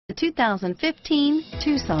The 2015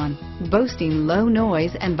 Tucson. Boasting low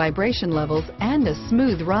noise and vibration levels and a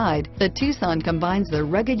smooth ride, the Tucson combines the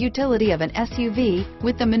rugged utility of an SUV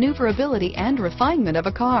with the maneuverability and refinement of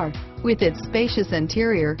a car. With its spacious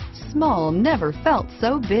interior, small never felt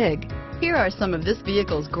so big. Here are some of this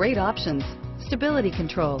vehicle's great options: stability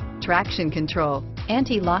control, traction control,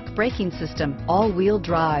 anti-lock braking system, all-wheel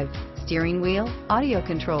drive, steering wheel audio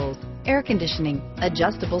controls, air conditioning,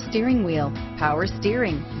 adjustable steering wheel, power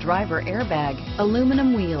steering, driver airbag,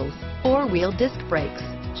 aluminum wheels, four-wheel disc brakes,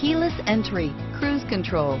 keyless entry, cruise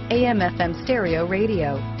control, AM/FM stereo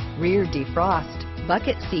radio, rear defrost,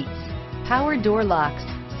 bucket seats, power door locks,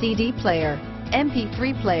 CD player,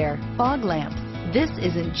 MP3 player, fog lamps. This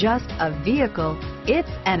isn't just a vehicle, it's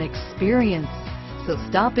an experience. So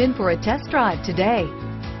stop in for a test drive today.